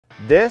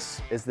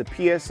This is the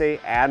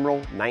PSA Admiral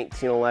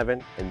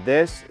 1911, and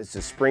this is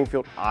the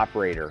Springfield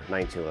Operator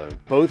 1911.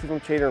 Both of them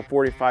catering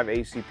 45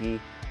 ACP,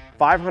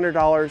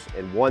 $500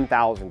 and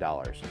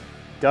 $1,000.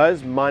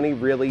 Does money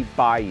really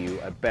buy you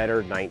a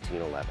better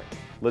 1911?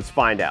 Let's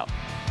find out.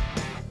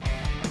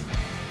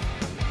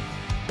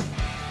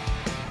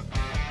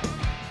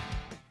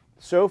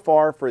 So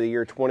far for the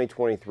year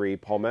 2023,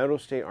 Palmetto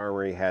State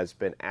Armory has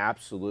been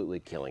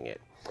absolutely killing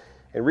it.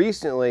 And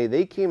recently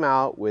they came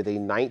out with a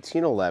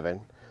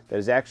 1911 that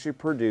is actually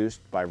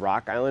produced by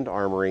Rock Island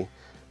Armory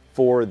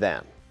for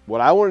them. What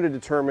I wanted to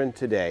determine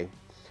today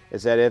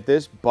is that if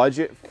this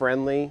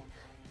budget-friendly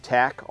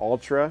TAC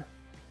Ultra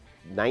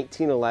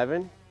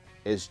 1911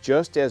 is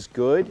just as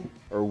good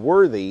or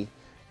worthy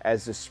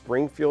as the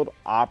Springfield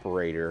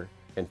Operator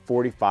and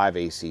 45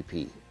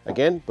 ACP.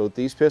 Again, both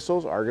these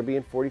pistols are going to be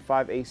in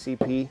 45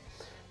 ACP,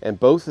 and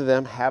both of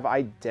them have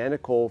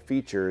identical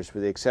features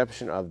with the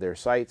exception of their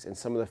sights and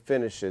some of the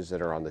finishes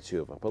that are on the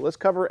two of them. But let's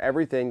cover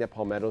everything that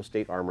Palmetto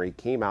State Armory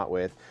came out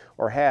with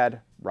or had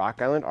Rock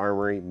Island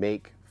Armory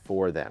make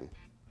for them.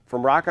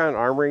 From Rock Island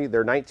Armory,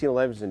 their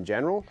 1911s in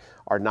general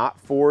are not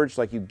forged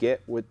like you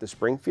get with the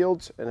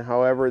Springfields, and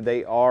however,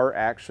 they are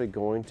actually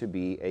going to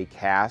be a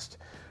cast,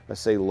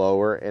 let's say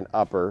lower and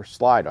upper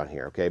slide on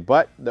here, okay?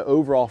 But the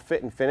overall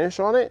fit and finish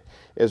on it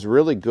is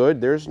really good.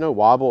 There's no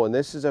wobble, and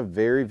this is a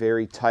very,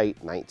 very tight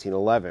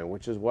 1911,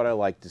 which is what I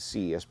like to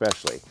see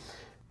especially.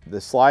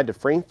 The slide to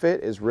frame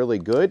fit is really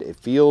good. It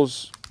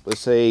feels, let's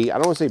say, I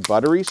don't want to say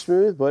buttery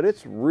smooth, but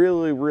it's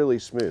really, really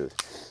smooth.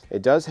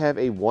 It does have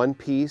a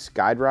one-piece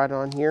guide rod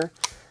on here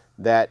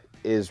that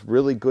is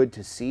really good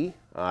to see.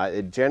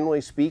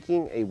 Generally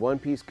speaking, a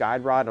one-piece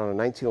guide rod on a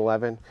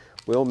 1911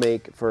 will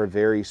make for a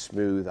very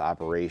smooth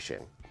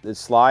operation. The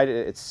slide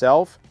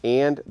itself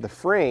and the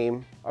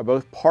frame are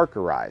both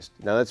parkerized.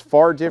 Now that's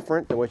far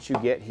different than what you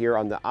get here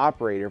on the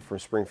Operator from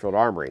Springfield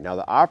Armory. Now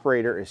the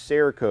Operator is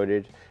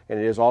Cerakoted and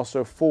it is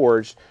also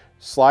forged.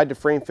 Slide to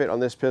frame fit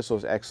on this pistol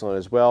is excellent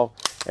as well.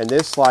 And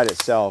this slide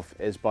itself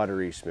is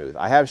buttery smooth.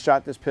 I have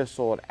shot this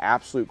pistol an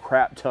absolute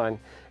crap ton.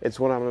 It's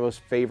one of my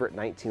most favorite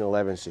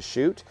 1911s to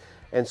shoot.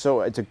 And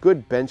so it's a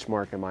good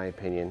benchmark in my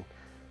opinion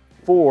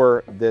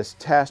for this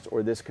test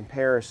or this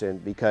comparison,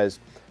 because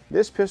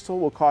this pistol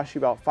will cost you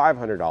about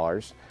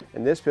 $500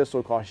 and this pistol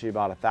will cost you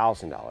about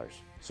 $1,000.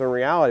 So in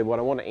reality, what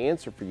I want to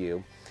answer for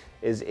you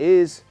is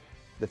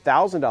the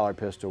 $1,000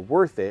 pistol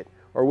worth it,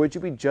 or would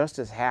you be just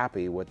as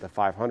happy with the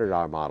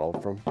 $500 model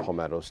from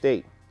Palmetto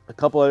State? A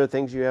couple other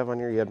things you have on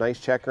here. You have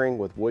nice checkering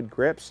with wood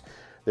grips.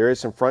 There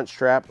is some front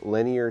strap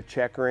linear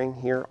checkering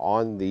here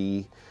on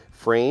the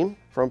frame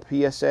from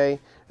PSA, and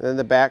then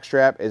the back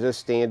strap is a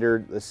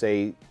standard, let's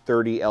say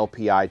 30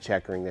 LPI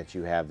checkering that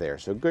you have there.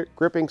 So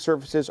gripping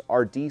surfaces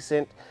are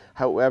decent.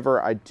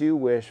 However, I do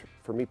wish,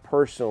 for me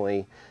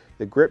personally,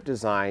 the grip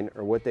design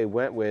or what they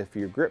went with for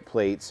your grip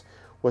plates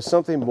was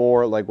something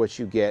more like what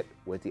you get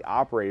with the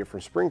Operator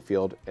from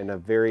Springfield and a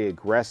very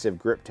aggressive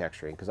grip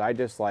texturing, because I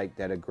just like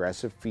that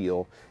aggressive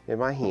feel in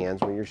my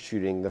hands when you're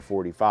shooting the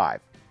 45.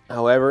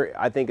 However,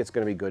 I think it's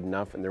going to be good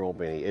enough and there won't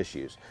be any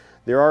issues.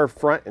 There are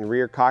front and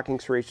rear cocking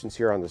serrations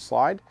here on the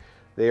slide.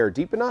 They are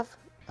deep enough,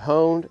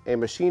 honed, and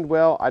machined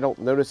well. I don't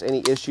notice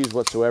any issues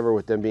whatsoever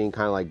with them being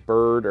kind of like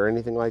bird or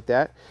anything like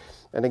that.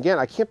 And again,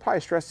 I can't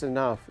probably stress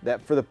enough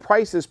that for the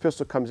price this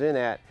pistol comes in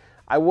at,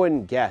 I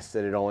wouldn't guess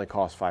that it only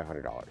costs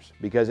 $500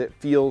 because it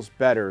feels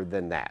better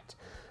than that.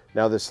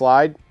 Now the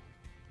slide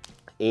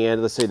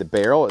and let's say the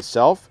barrel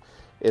itself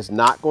is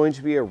not going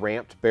to be a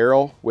ramped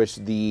barrel, which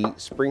the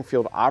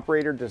Springfield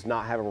Operator does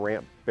not have a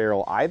ramped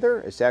barrel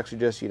either. It's actually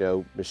just, you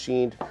know,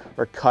 machined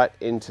or cut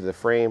into the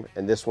frame,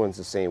 and this one's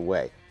the same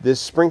way. This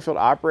Springfield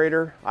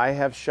Operator, I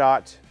have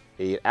shot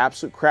an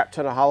absolute crap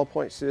ton of hollow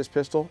points to this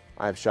pistol.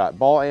 I've shot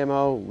ball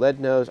ammo, lead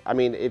nose. I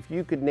mean, if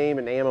you could name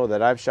an ammo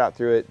that I've shot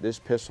through it, this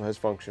pistol has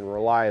functioned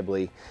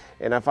reliably.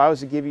 And if I was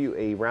to give you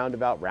a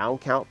roundabout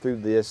round count through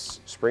this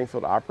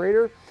Springfield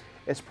Operator,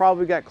 it's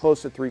probably got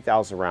close to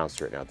 3,000 rounds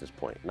through it now at this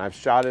point. And I've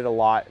shot it a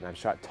lot, and I've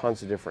shot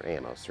tons of different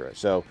ammos through it.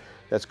 So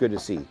that's good to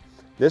see.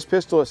 This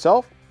pistol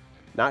itself,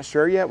 not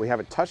sure yet. We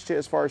haven't touched it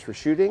as far as for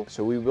shooting,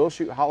 so we will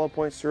shoot hollow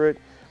points through it.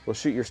 We'll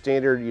shoot your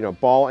standard, you know,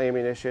 ball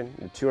ammunition,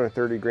 the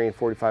 230 grain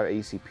 45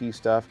 ACP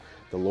stuff,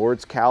 the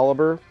Lord's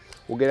caliber.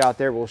 We'll get out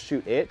there, we'll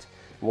shoot it,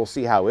 and we'll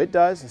see how it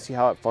does and see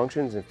how it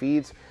functions and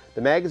feeds.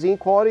 The magazine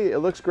quality, it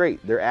looks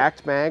great. They're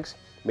ACT mags,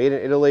 made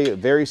in Italy,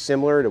 very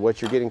similar to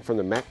what you're getting from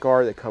the Mech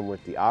Guard that come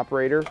with the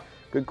Operator.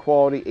 Good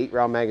quality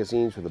 8-round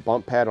magazines with a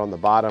bump pad on the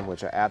bottom,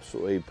 which I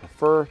absolutely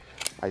prefer.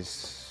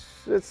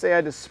 Let's say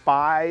I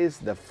despise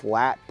the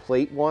flat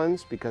plate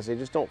ones because they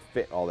just don't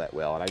fit all that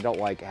well, and I don't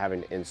like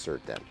having to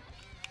insert them.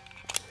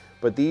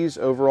 But these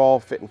overall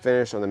fit and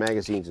finish on the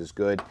magazines is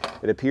good.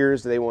 It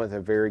appears they went with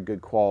a very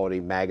good quality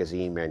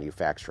magazine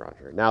manufacturer on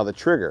here. Now the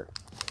trigger.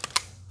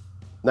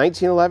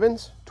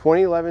 1911s,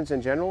 2011s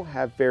in general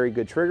have very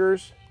good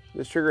triggers.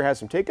 This trigger has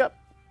some take up,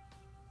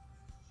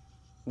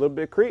 a little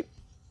bit of creep,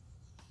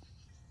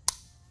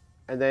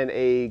 and then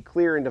a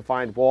clear and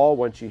defined wall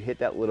once you hit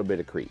that little bit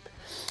of creep.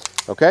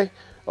 Okay,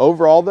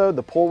 Overall though,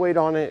 the pull weight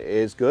on it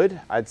is good.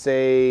 I'd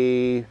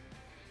say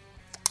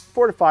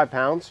 4 to 5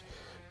 pounds,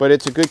 but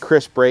it's a good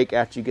crisp brake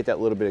after you get that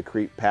little bit of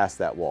creep past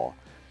that wall.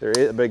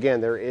 But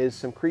again, there is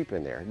some creep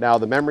in there. Now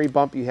the memory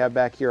bump you have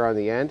back here on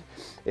the end,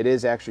 it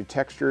is actually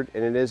textured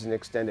and it is an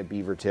extended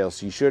beaver tail,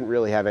 so you shouldn't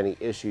really have any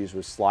issues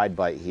with slide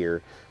bite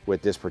here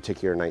with this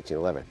particular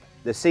 1911.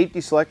 The safety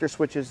selector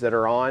switches that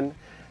are on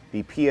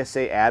the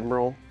PSA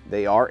Admiral,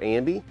 they are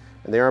ambi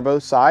and they are on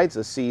both sides.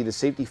 Let's see the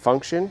safety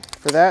function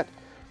for that.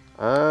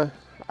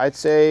 I'd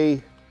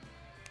say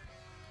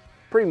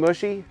pretty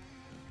mushy,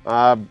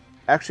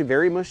 actually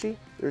very mushy.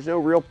 There's no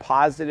real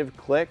positive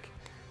click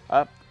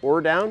up or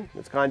down.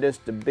 It's kind of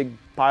just a big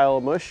pile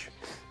of mush,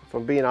 if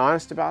I'm being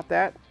honest about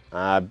that.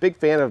 Big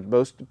fan of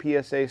most of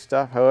the PSA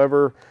stuff.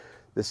 However,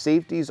 the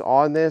safeties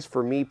on this,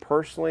 for me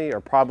personally, are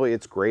probably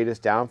its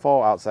greatest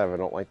downfall, outside of I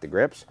don't like the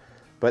grips.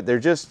 But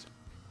there's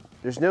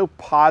no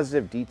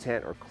positive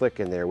detent or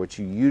click in there, which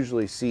you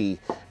usually see.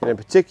 And in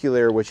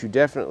particular, what you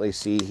definitely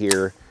see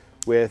here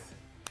with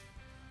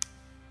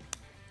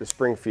the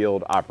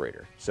Springfield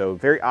Operator. So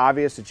very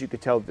obvious that you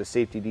could tell that the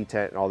safety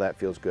detent and all that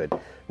feels good.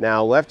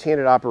 Now,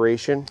 left-handed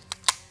operation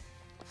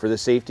for the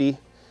safety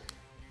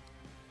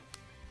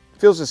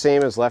feels the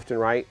same as left and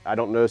right. I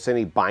don't notice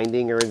any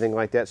binding or anything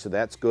like that, so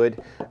that's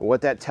good. And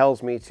what that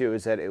tells me too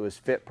is that it was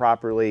fit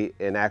properly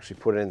and actually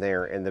put in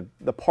there, and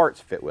the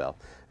parts fit well.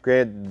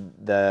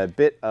 Granted, the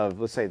bit of,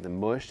 let's say, the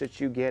mush that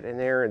you get in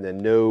there and the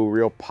no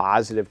real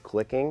positive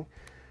clicking,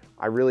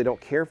 I really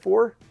don't care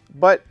for,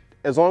 but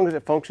as long as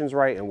it functions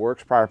right and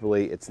works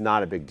properly, it's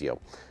not a big deal.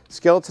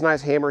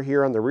 Skeletonized hammer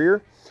here on the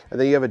rear, and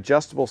then you have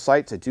adjustable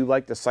sights. I do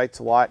like the sights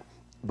a lot.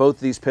 Both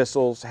of these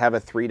pistols have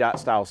a 3-dot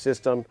style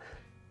system,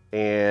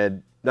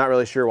 and not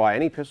really sure why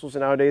any pistols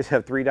nowadays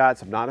have 3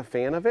 dots. I'm not a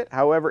fan of it.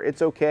 However,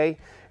 it's okay,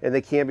 and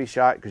they can be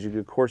shot because you could,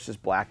 of course,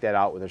 just black that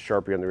out with a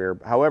Sharpie on the rear.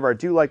 However, I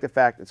do like the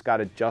fact it's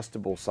got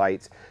adjustable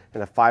sights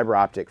and a fiber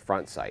optic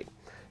front sight.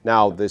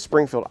 Now, the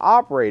Springfield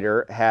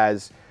Operator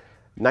has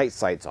night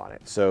sights on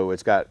it. So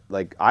it's got,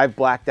 like, I've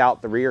blacked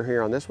out the rear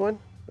here on this one.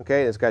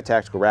 Okay, it's got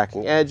tactical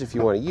racking edge. If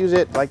you want to use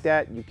it like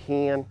that, you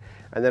can.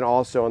 And then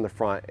also on the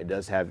front, it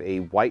does have a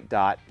white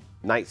dot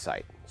night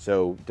sight.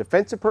 So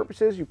defensive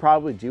purposes, you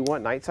probably do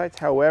want night sights.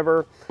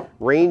 However,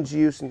 range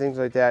use and things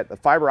like that, the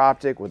fiber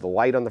optic with the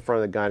light on the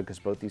front of the gun, because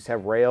both these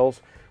have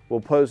rails,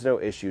 will pose no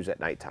issues at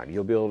nighttime.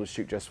 You'll be able to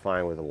shoot just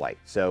fine with a light.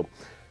 So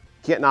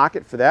can't knock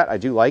it for that. I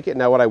do like it.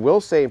 Now, what I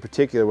will say in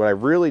particular, what I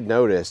really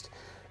noticed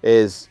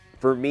is,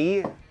 for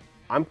me,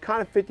 I'm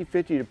kind of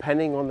 50-50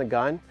 depending on the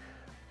gun,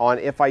 on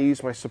if I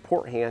use my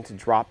support hand to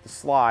drop the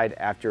slide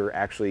after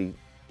actually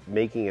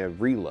making a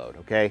reload,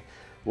 okay?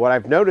 What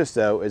I've noticed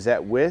though is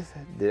that with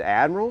the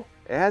Admiral,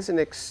 it has an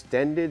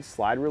extended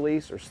slide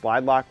release or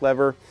slide lock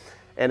lever,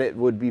 and it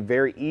would be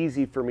very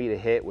easy for me to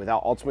hit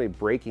without ultimately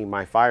breaking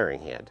my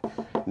firing hand.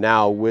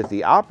 Now with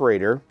the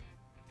Operator,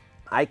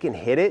 I can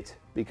hit it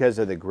because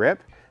of the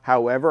grip.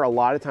 However, a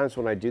lot of times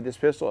when I do this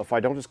pistol, if I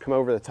don't just come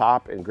over the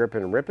top and grip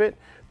it and rip it,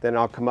 then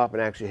I'll come up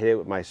and actually hit it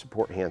with my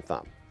support hand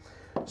thumb.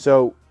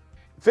 So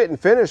fit and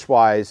finish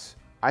wise,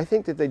 I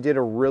think that they did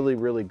a really,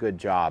 really good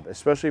job,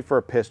 especially for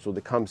a pistol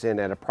that comes in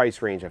at a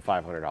price range of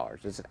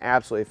 $500. It's an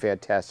absolutely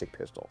fantastic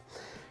pistol.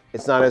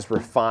 It's not as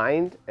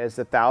refined as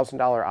the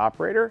 $1,000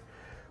 Operator,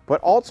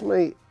 but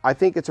ultimately, I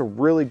think it's a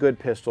really good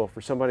pistol for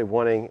somebody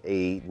wanting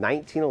a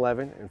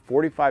 1911 and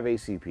 45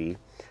 ACP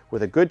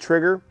with a good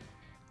trigger,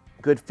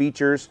 good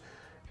features,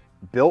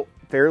 built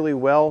fairly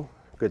well,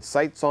 good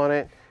sights on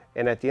it,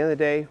 and at the end of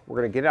the day, we're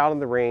going to get out on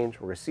the range,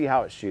 we're going to see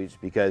how it shoots,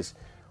 because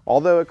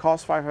although it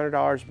costs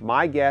 $500,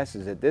 my guess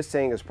is that this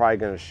thing is probably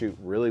going to shoot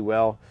really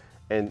well,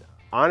 and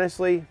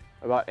honestly,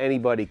 about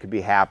anybody could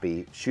be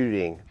happy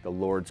shooting the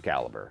Lord's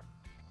caliber.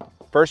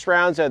 First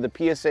rounds of the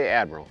PSA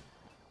Admiral.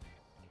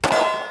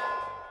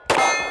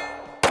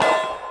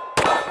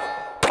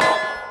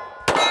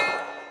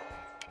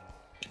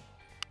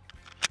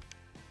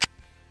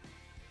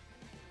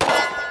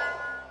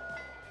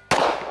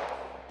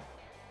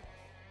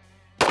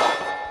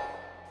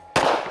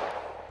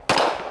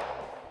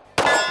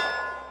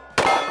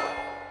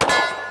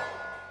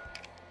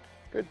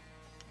 Good.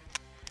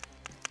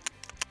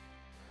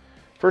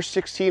 First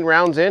 16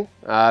 rounds in.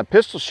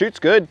 Pistol shoots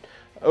good.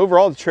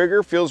 Overall, the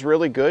trigger feels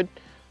really good.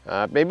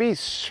 Maybe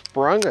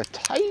sprung a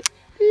tight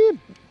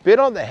bit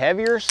on the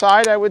heavier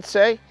side, I would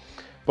say.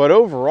 But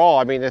overall,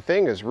 I mean, the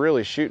thing is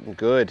really shooting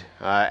good.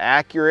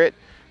 Accurate.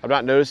 I'm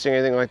not noticing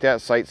anything like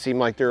that. Sights seem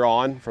like they're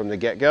on from the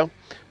get-go.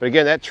 But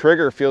again, that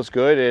trigger feels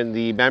good, and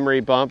the memory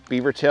bump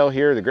beaver tail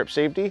here, the grip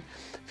safety,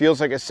 feels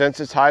like it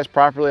sensitized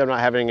properly. I'm not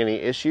having any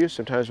issues.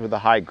 Sometimes with the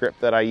high grip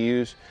that I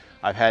use,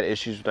 I've had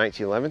issues with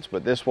 1911s,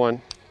 but this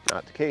one,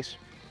 not the case.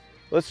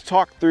 Let's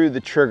talk through the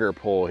trigger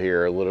pull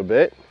here a little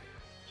bit.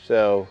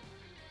 So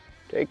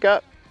take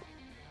up,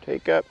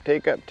 take up,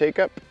 take up, take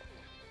up.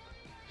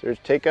 So there's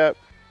take up.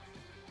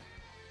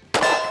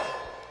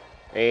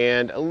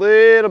 And a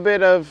little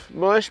bit of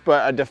mush,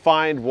 but a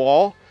defined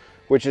wall,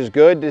 which is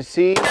good to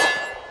see.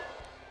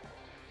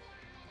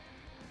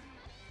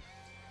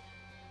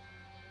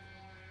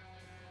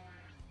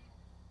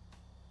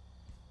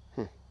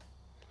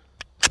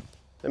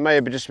 It might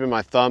have just been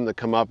my thumb that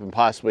come up and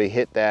possibly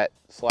hit that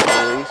slide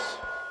release.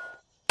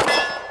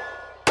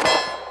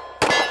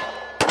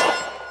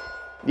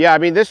 Yeah, I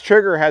mean, this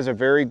trigger has a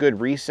very good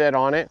reset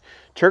on it.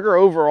 Trigger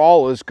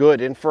overall is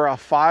good, and for a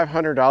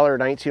 $500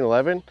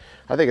 1911,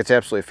 I think it's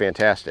absolutely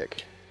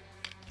fantastic.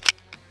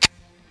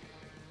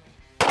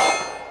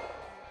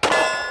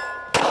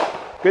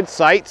 Good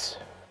sights.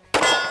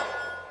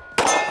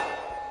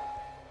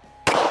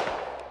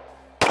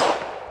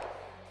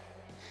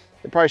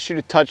 They probably shoot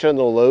a touch on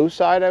the low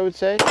side, I would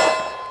say.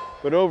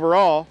 But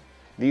overall,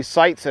 these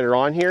sights that are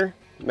on here,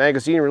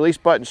 magazine release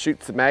button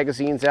shoots the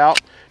magazines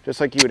out just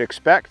like you would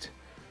expect.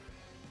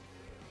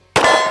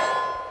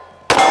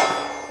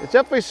 It's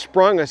definitely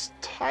sprung a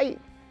tight,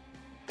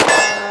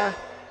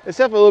 it's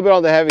definitely a little bit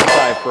on the heavy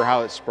side for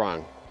how it's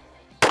sprung.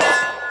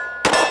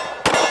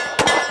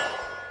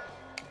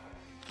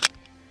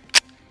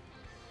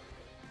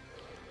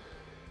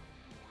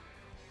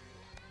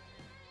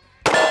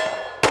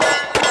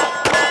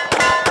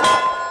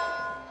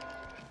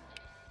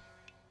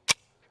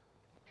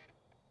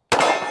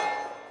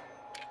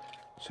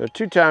 So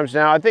 2 times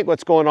now. I think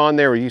what's going on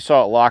there where you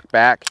saw it lock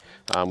back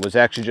was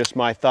actually just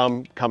my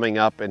thumb coming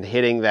up and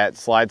hitting that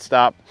slide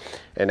stop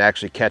and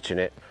actually catching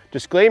it.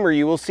 Disclaimer,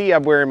 you will see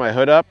I'm wearing my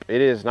hood up.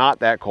 It is not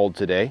that cold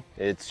today.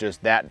 It's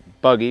just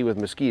that buggy with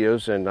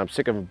mosquitoes, and I'm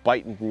sick of them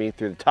biting me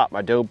through the top of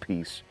my dome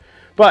piece.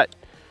 But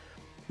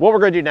what we're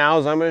going to do now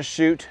is I'm going to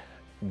shoot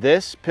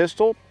this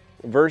pistol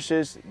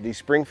versus the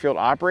Springfield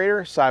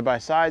Operator side by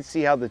side,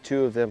 see how the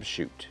two of them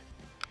shoot.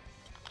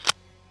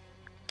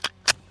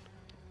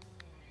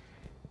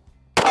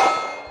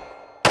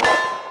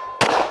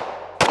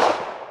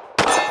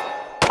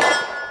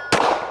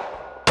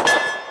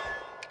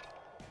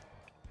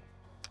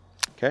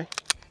 Okay.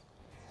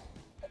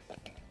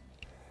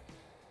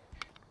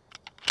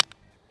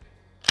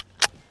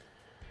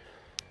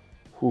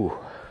 Whew.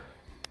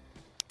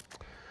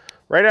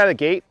 Right out of the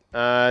gate,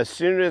 as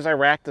soon as I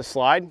rack the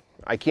slide,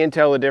 I can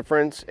tell the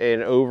difference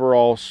in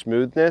overall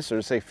smoothness,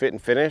 or say fit and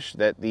finish,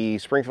 that the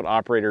Springfield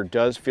Operator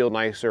does feel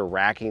nicer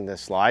racking the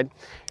slide.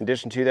 In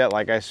addition to that,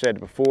 like I said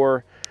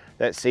before,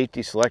 that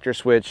safety selector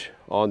switch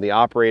on the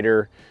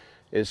Operator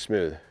is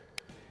smooth.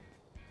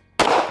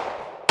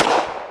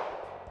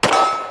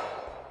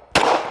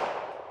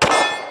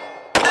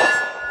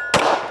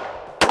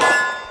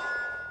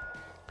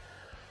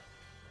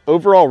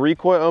 Overall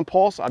recoil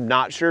impulse, I'm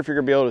not sure if you're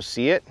gonna be able to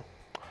see it.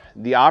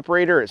 The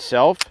Operator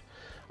itself,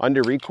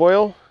 under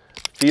recoil,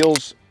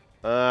 feels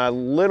a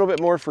little bit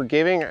more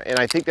forgiving, and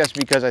I think that's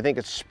because I think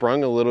it's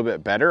sprung a little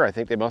bit better. I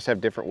think they must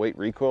have different weight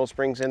recoil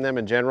springs in them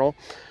in general.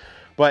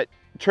 But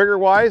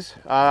trigger-wise,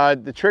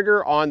 the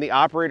trigger on the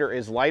Operator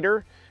is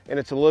lighter, and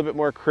it's a little bit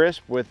more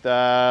crisp with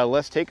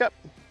less take-up.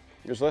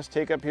 There's less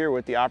take-up here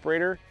with the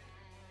Operator,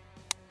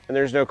 and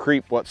there's no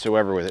creep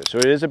whatsoever with it. So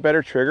it is a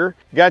better trigger.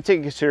 You gotta take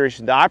into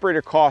consideration, the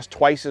Operator costs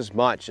twice as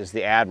much as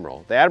the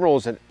Admiral. The Admiral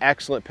is an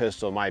excellent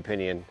pistol, in my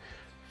opinion,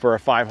 for a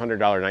 $500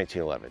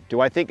 1911. Do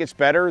I think it's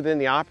better than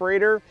the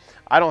Operator?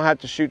 I don't have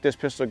to shoot this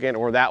pistol again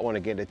or that one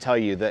again to tell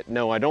you that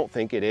no, I don't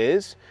think it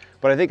is,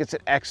 but I think it's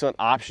an excellent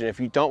option if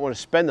you don't want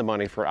to spend the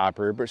money for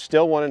Operator, but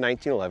still want a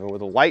 1911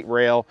 with a light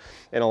rail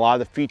and a lot of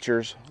the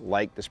features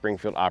like the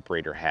Springfield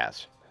Operator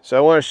has. So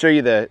I want to show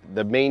you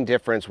the main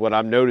difference, what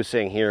I'm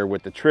noticing here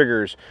with the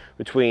triggers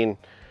between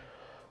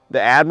the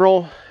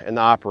Admiral and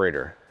the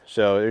Operator.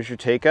 So there's your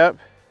take up,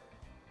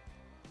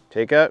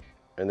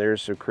 and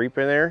there's some creep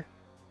in there.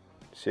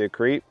 See a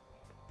creep,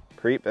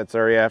 that's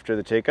already after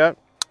the take up,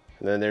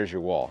 and then there's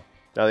your wall.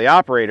 Now the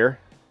Operator,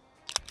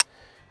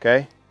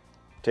 okay,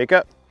 take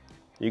up,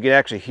 you can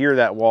actually hear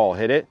that wall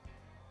hit it,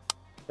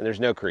 and there's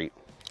no creep.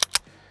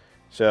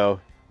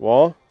 So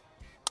wall,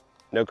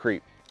 no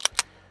creep.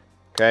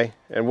 Okay,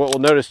 and what we'll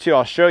notice too,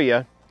 I'll show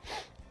you,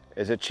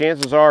 is that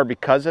chances are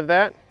because of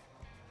that,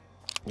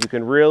 you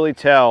can really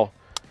tell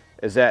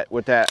is that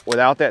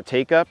without that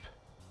take up,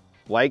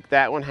 like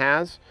that one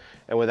has,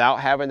 and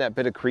without having that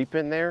bit of creep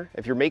in there,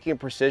 if you're making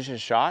precision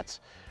shots,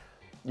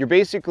 you're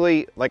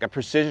basically like a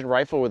precision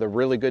rifle with a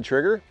really good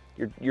trigger.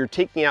 You're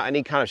taking out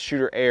any kind of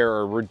shooter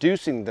error or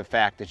reducing the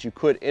fact that you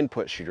could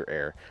input shooter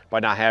error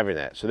by not having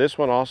that. So this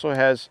one also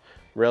has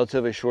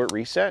relatively short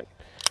reset,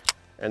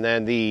 and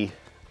then the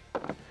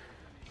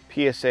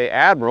PSA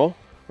Admiral,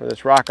 or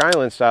this Rock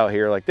Island style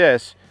here like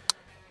this,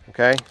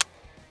 okay,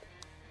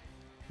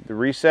 the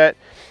reset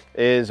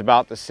is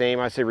about the same.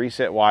 I say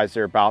reset wise,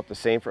 they're about the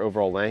same for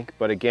overall length,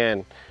 but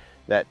again,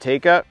 that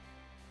take up,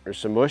 there's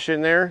some mush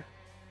in there,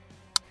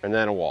 and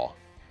then a wall.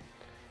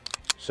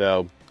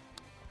 So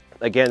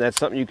again, that's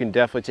something you can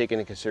definitely take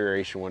into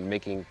consideration when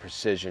making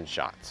precision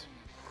shots.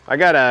 I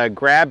got a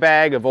grab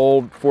bag of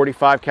old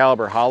 45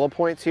 caliber hollow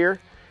points here.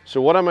 So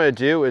what I'm going to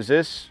do is,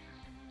 this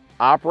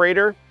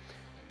Operator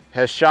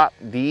has shot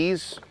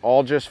these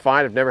all just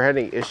fine. I've never had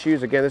any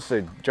issues. Again, this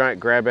is a giant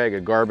grab bag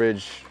of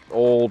garbage,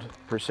 old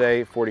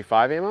PSA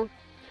 45 ammo.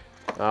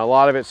 A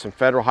lot of it's some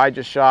Federal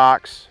Hydra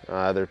shocks.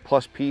 They're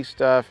plus P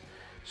stuff.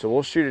 So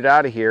we'll shoot it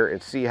out of here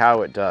and see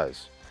how it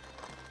does.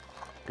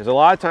 Because a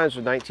lot of times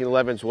with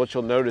 1911s, what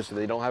you'll notice is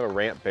they don't have a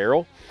ramp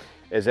barrel,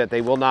 is that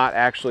they will not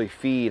actually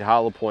feed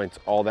hollow points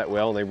all that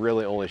well, and they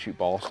really only shoot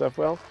ball stuff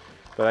well.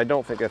 But I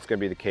don't think that's going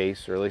to be the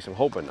case, or at least I'm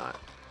hoping not.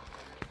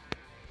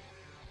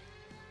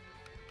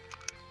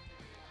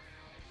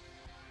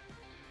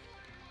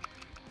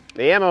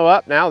 The ammo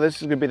up now. This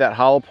is going to be that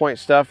hollow point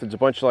stuff. It's a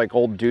bunch of like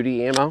old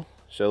duty ammo.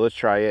 So let's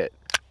try it.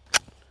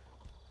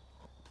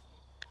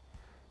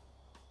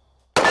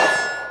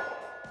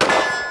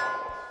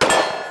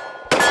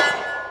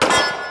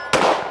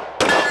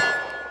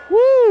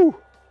 Woo!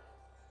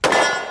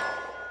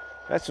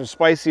 That's some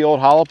spicy old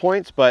hollow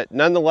points, but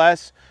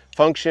nonetheless,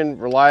 function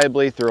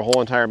reliably through a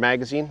whole entire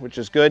magazine, which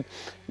is good.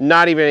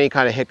 Not even any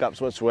kind of hiccups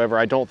whatsoever.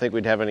 I don't think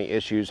we'd have any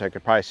issues. I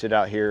could probably sit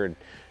out here and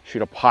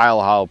shoot a pile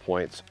of hollow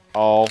points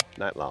all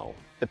night long.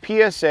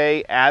 The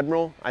PSA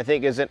Admiral, I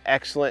think, is an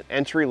excellent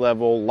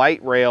entry-level,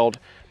 light-railed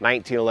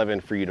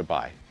 1911 for you to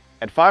buy.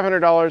 At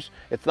 $500,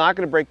 it's not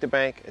going to break the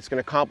bank. It's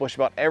going to accomplish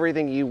about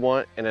everything you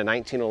want in a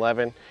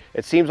 1911.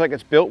 It seems like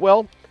it's built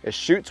well. It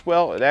shoots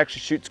well. It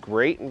actually shoots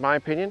great, in my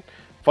opinion.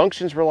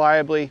 Functions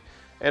reliably,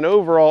 and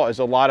overall is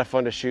a lot of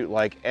fun to shoot,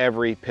 like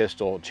every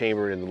pistol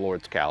chambered in the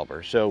Lord's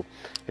caliber. So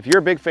if you're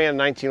a big fan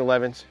of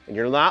 1911s and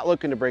you're not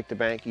looking to break the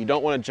bank, you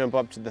don't want to jump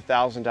up to the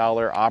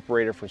 $1,000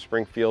 Operator from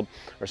Springfield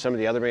or some of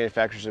the other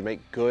manufacturers that make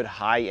good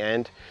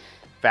high-end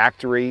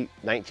factory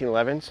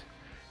 1911s,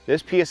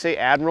 this PSA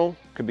Admiral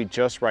could be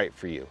just right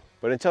for you.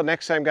 But until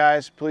next time,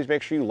 guys, please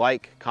make sure you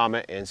like,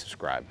 comment, and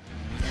subscribe.